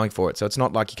stations. They're going for it. So it's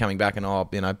not like you're coming back and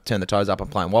turn the toes up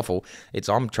and playing WAFL.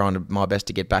 I'm trying my best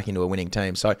to get back into a winning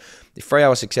team. So if Freo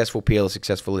are successful, Peel is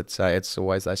successful. It's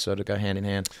always they sort of go hand in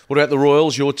hand. What about the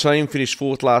Royals? Your team finished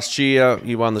 4th last year.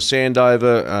 You won the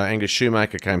Sandover. Angus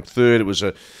Shoemaker came 3rd. It was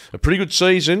a pretty good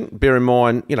season. Bear in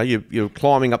mind, you're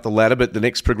climbing up the ladder, but the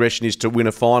next progression is to win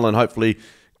a final and hopefully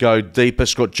go deeper.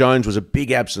 Scott Jones was a big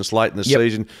absence late in the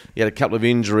season. He had a couple of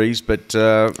injuries, but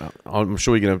I'm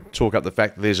sure you're going to talk up the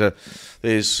fact that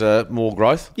there's more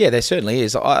growth. Yeah, there certainly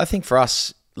is. I think for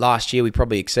us last year, we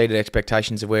probably exceeded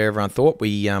expectations of where everyone thought.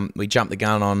 We jumped the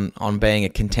gun on being a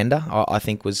contender, I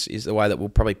think is the way that we'll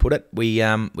probably put it. We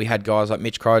had guys like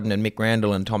Mitch Croden and Mick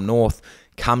Randall and Tom North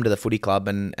come to the footy club,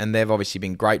 and they've obviously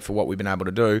been great for what we've been able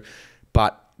to do,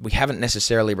 but we haven't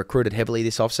necessarily recruited heavily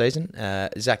this off-season.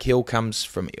 Zach Hill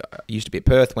used to be at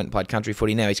Perth, went and played country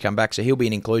footy, now he's come back, so he'll be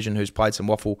an inclusion who's played some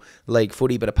WAFL League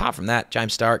footy. But apart from that,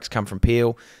 James Sturrock's come from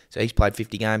Peel, so he's played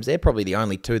 50 games. They're probably the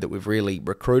only two that we've really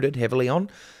recruited heavily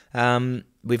on.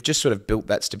 We've just sort of built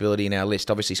that stability in our list.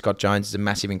 Obviously, Scott Jones is a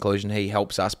massive inclusion. He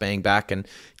helps us being back and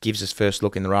gives us first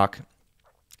look in the ruck.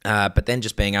 But then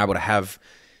just being able to have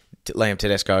Liam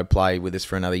Tedesco play with us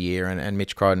for another year and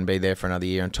Mitch Croden be there for another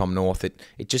year and Tom North, it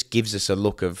just gives us a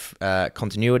look of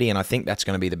continuity, and I think that's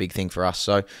going to be the big thing for us.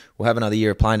 So we'll have another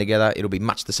year of playing together. It'll be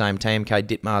much the same team. Cade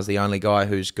Dittmar's the only guy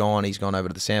who's gone. He's gone over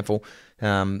to the Sample.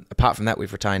 Apart from that,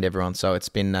 we've retained everyone, so it's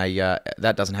been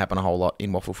that doesn't happen a whole lot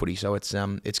in WAFL footy, so it's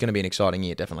going to be an exciting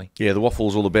year, definitely. Yeah, the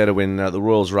WAFL's all the better when the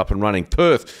Royals are up and running.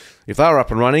 Perth, if they were up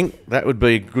and running, that would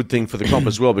be a good thing for the comp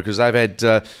as well, because they've had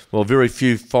very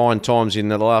few fine times in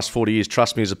the last 40 years.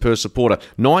 Trust me, as a Perth supporter.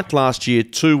 9th last year,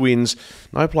 2 wins.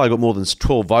 No player got more than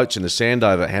 12 votes in the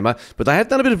Sandover Hammer, but they have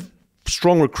done a bit of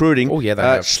strong recruiting. Oh, yeah, they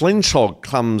have. Slinshog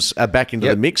comes back into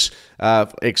the mix,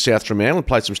 ex-South Fremantle,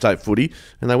 played some state footy,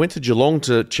 and they went to Geelong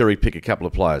to cherry-pick a couple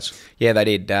of players. Yeah,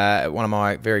 they did. One of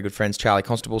my very good friends, Charlie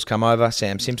Constable's come over.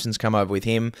 Sam Simpson's come over with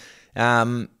him.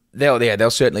 They'll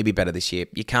certainly be better this year.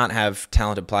 You can't have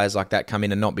talented players like that come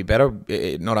in and not be better.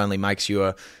 It not only makes you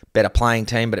a better playing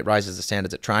team, but it raises the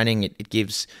standards at training. It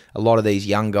gives a lot of these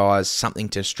young guys something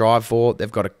to strive for.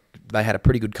 They've got They had a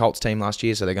pretty good Colts team last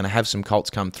year, so they're going to have some Colts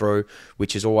come through,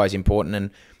 which is always important.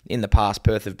 And in the past,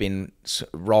 Perth have been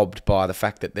robbed by the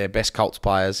fact that their best Colts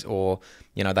players, or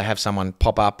they have someone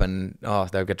pop up and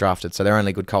they'll get drafted. So their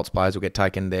only good Colts players will get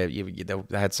taken. They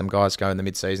had some guys go in the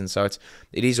mid-season, so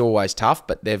it is always tough.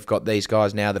 But they've got these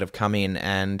guys now that have come in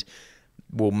and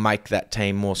will make that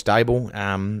team more stable.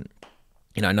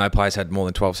 No players had more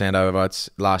than 12 Sandover votes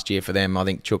last year for them. I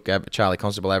think Charlie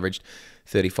Constable averaged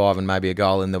 35 and maybe a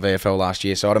goal in the VFL last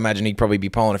year. So I'd imagine he'd probably be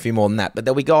polling a few more than that. But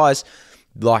there'll be guys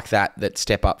like that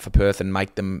step up for Perth and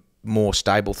make them more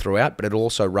stable throughout, but it'll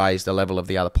also raise the level of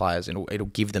the other players. It'll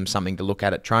give them something to look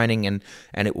at training, and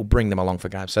it will bring them along for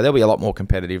games. So they'll be a lot more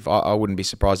competitive. I wouldn't be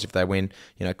surprised if they win,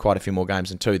 quite a few more games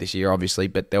than 2 this year, obviously,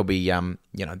 but they'll be a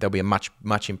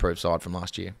much improved side from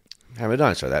last year. Hammer,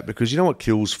 don't say that, because you know what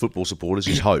kills football supporters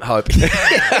is hope. Hope.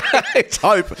 It's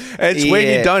hope. It's when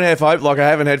you don't have hope, like I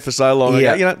haven't had for so long.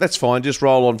 Yeah. That's fine. Just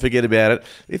roll on, forget about it.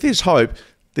 If there's hope,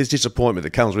 there's disappointment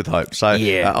that comes with hope. So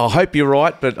I hope you're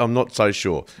right, but I'm not so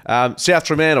sure. South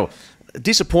Fremantle,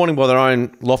 disappointing by their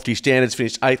own lofty standards,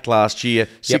 finished 8th last year,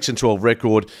 6-12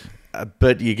 record,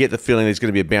 but you get the feeling there's going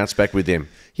to be a bounce back with them.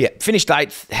 Yeah, finished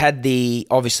 8th, had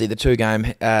obviously the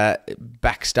 2-game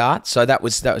back start, so that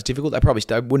was difficult. They probably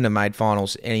wouldn't have made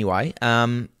finals anyway.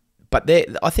 But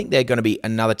I think they're going to be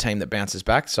another team that bounces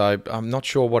back. So I'm not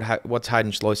sure what's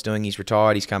Hayden Schloss doing. He's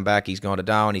retired. He's come back. He's gone to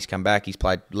Darwin. He's come back. He's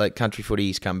played country footy.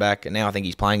 He's come back. And now I think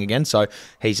he's playing again. So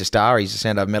he's a star. He's a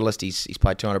Sandover medalist. He's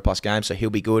played 200-plus games, so he'll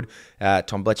be good.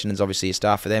 Tom Bletchenden's obviously a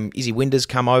star for them. Izzy Winder's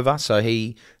come over, so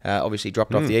he obviously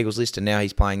dropped off the Eagles list, and now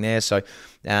he's playing there. So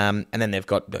and then they've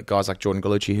got guys like Jordan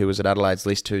Gallucci, who was at Adelaide's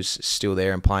list, who's still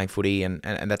there and playing footy, and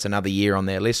that's another year on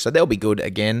their list. So they'll be good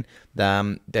again.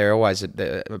 They're always a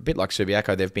bit like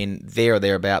Subiaco. They've been there or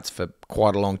thereabouts for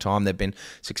quite a long time. They've been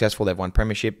successful. They've won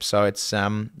premiership. So it's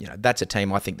that's a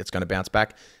team I think that's going to bounce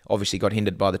back. Obviously got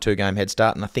hindered by the 2-game head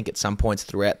start, and I think at some points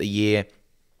throughout the year,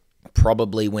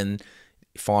 probably when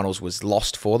finals was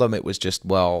lost for them, it was just,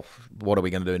 well, what are we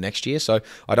going to do next year? So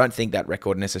I don't think that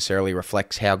record necessarily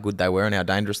reflects how good they were and how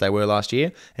dangerous they were last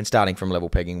year, and starting from level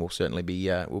pegging will certainly be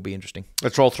interesting.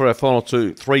 Let's roll through our final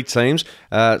 3 teams.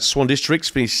 Swan Districts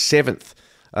finished 7th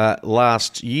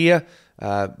last year.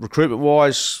 Recruitment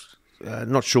wise,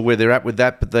 not sure where they're at with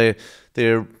that, but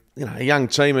they're a young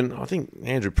team, and I think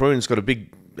Andrew Prune's got a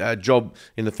big job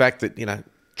in the fact that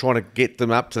trying to get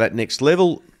them up to that next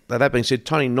level. That being said,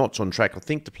 Tony Knott's on track, I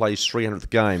think, to play his 300th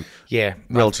game. Yeah,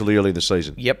 relatively early this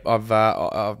season. Yep,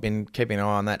 I've been keeping an eye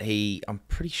on that. I'm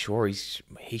pretty sure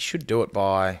he should do it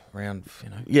by round.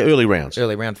 Early rounds.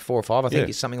 Early round 4 or 5, I think,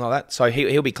 is something like that. So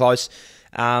he'll be close.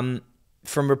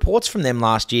 From reports from them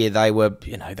last year, they were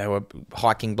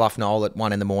hiking Bluff Knoll at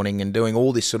 1 a.m. and doing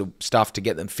all this sort of stuff to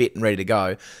get them fit and ready to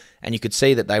go. And you could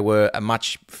see that they were a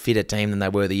much fitter team than they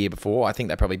were the year before. I think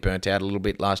they probably burnt out a little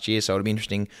bit last year, so it'll be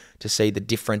interesting to see the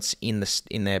difference in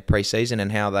their pre-season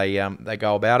and how they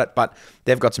go about it. But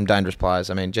they've got some dangerous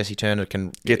players. I mean, Jesse Turner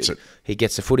gets it. He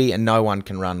gets the footy, and no one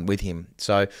can run with him.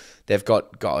 So they've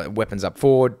got weapons up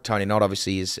forward. Tony Knott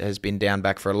obviously has been down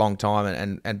back for a long time,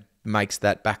 and makes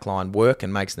that backline work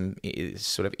and makes them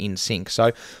sort of in sync.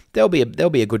 So they'll be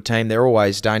a good team. They're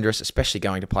always dangerous, especially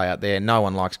going to play out there. No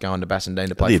one likes going to Bassendean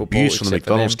to play football. The abuse from the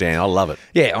McDonald's stand, I love it.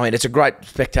 Yeah, I mean, it's a great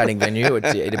spectating venue.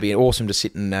 It'd be awesome to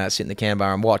sit in the can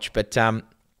bar and watch. But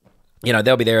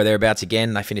they'll be there or thereabouts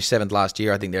again. They finished 7th last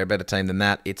year. I think they're a better team than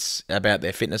that. It's about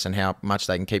their fitness and how much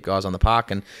they can keep guys on the park.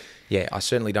 And yeah, I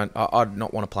certainly don't. I'd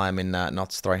not want to play them in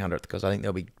Knott's 300th, because I think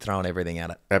they'll be throwing everything at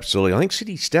it. Absolutely. I think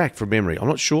City stacked from memory. I'm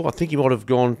not sure. I think he might have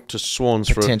gone to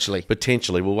Swans potentially.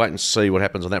 We'll wait and see what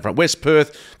happens on that front. West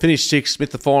Perth finished 6th,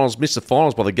 missed the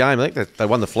finals by the game. I think they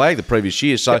won the flag the previous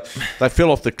year, so they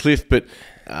fell off the cliff. But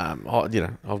I've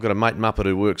got a mate Muppet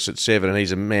who works at 7, and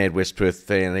he's a mad West Perth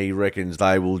fan, and he reckons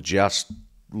they will just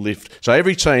lift. So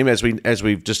every team, as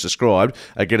we've just described,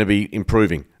 are going to be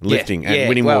improving, lifting, and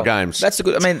winning more games. That's the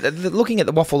good. I mean, looking at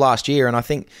the WAFL last year, and I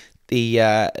think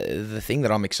the thing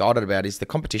that I'm excited about is the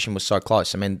competition was so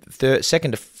close. I mean,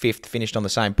 2nd to 5th finished on the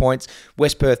same points.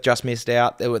 West Perth just missed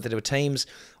out. There were teams,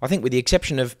 I think, with the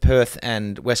exception of Perth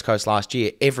and West Coast last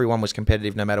year, everyone was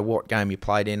competitive no matter what game you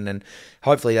played in, and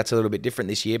hopefully that's a little bit different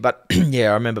this year. But yeah,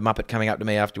 I remember Muppet coming up to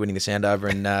me after winning the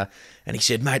Sandover, and he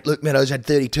said, "Mate, Luke Meadows had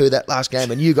 32 that last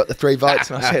game, and you got the 3 votes."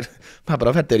 And I said, "Muppet,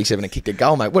 I've had 37 and kicked a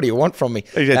goal, mate. What do you want from me?"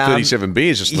 He's had 37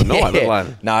 beers just the night.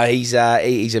 But no, he's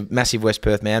a massive West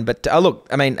Perth man. But look,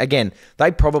 I mean, again,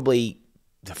 they probably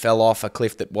fell off a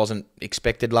cliff that wasn't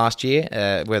expected last year.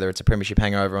 Whether it's a premiership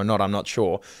hangover or not, I'm not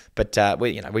sure. But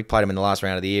we played them in the last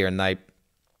round of the year, and they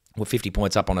 50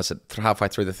 points up on us at halfway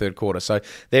through the third quarter. So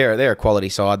they're a quality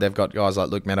side. They've got guys like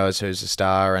Luke Meadows, who's a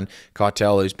star, and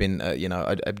Keitel, who's been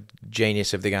a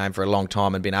genius of the game for a long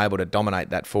time and been able to dominate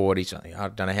that forward. I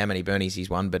don't know how many Bernies he's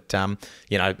won, but and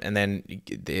then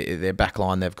their back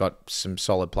line, they've got some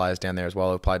solid players down there as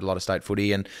well who've played a lot of state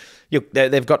footy, and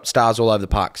they've got stars all over the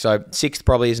park. So sixth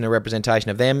probably isn't a representation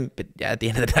of them, but at the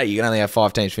end of the day, you can only have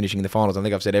 5 teams finishing in the finals. I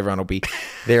think I've said everyone will be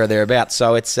there or thereabouts.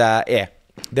 So it's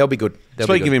they'll be good.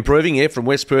 Speaking of improving, from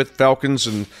West Perth Falcons,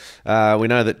 and we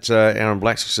know that Aaron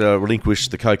Black's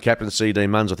relinquished the co-captaincy. Dean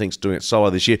Munns, I think, is doing it solo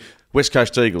this year. West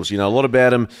Coast Eagles, a lot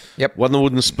about them. Yep. Won the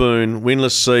wooden spoon,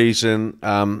 winless season.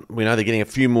 We know they're getting a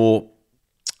few more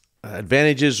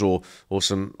advantages or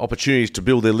some opportunities to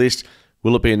build their list.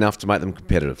 Will it be enough to make them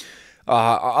competitive?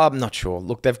 I'm not sure.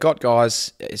 Look, they've got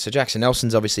guys. So Jackson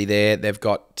Nelson's obviously there. They've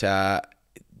got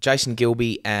Jason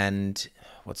Gilby and...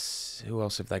 who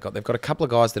else have they got? They've got a couple of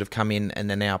guys that have come in and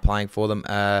they're now playing for them.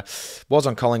 Was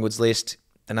on Collingwood's list.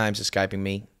 The name's escaping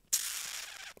me.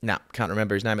 No, can't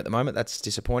remember his name at the moment. That's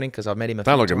disappointing because I've met him a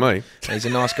few times. Don't look at me. He's a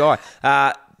nice guy.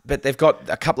 But they've got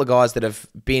a couple of guys that have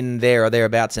been there or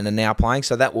thereabouts and are now playing,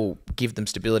 so that will give them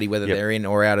stability whether they're in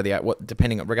or out of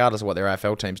regardless of what their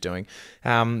AFL team's doing.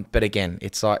 But again,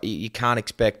 it's like you can't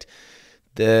expect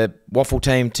the WAFL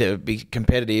team to be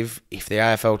competitive if the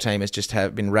AFL team has just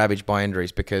been ravaged by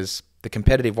injuries, because the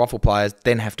competitive WAFL players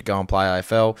then have to go and play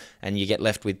AFL and you get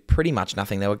left with pretty much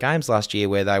nothing. There were games last year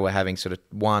where they were having sort of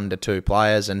 1 to 2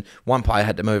 players, and one player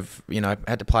had to move,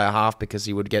 had to play a half because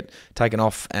he would get taken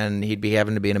off and he'd be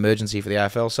having to be an emergency for the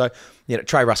AFL. So,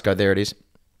 Trey Rusco, there it is.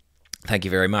 Thank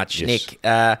you very much, yes.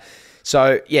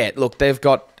 Nick. Look, they've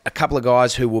got a couple of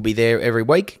guys who will be there every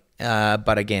week.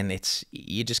 But again,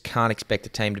 you just can't expect a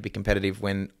team to be competitive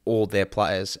when all their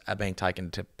players are being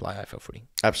taken to play AFL footy.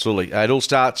 Absolutely. It all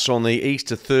starts on the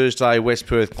Easter Thursday, West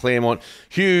Perth, Claremont.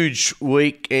 Huge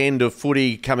weekend of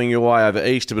footy coming your way over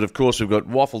Easter. But of course, we've got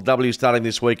WAFL W starting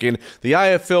this weekend. The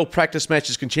AFL practice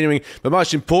match is continuing. But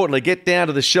most importantly, get down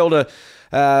to the Shelter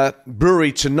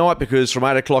Brewery tonight, because from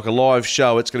 8 o'clock a live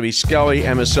show. It's going to be Scully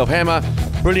and myself. Hammer,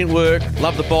 brilliant work.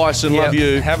 Love the Bison. Love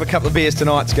you. Have a couple of beers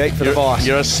tonight, Skeet, for the Bison.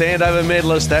 You're a Sandover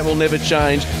medalist. That will never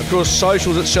change. Of course,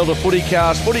 socials at Shelter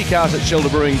FootyCast, FootyCast at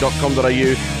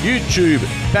shelterbrewing.com.au, YouTube,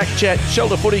 BackChat,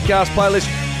 Shelter FootyCast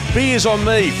playlist. Beers on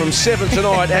me from 7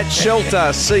 tonight at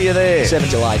Shelter. See you there. 7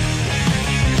 till 8.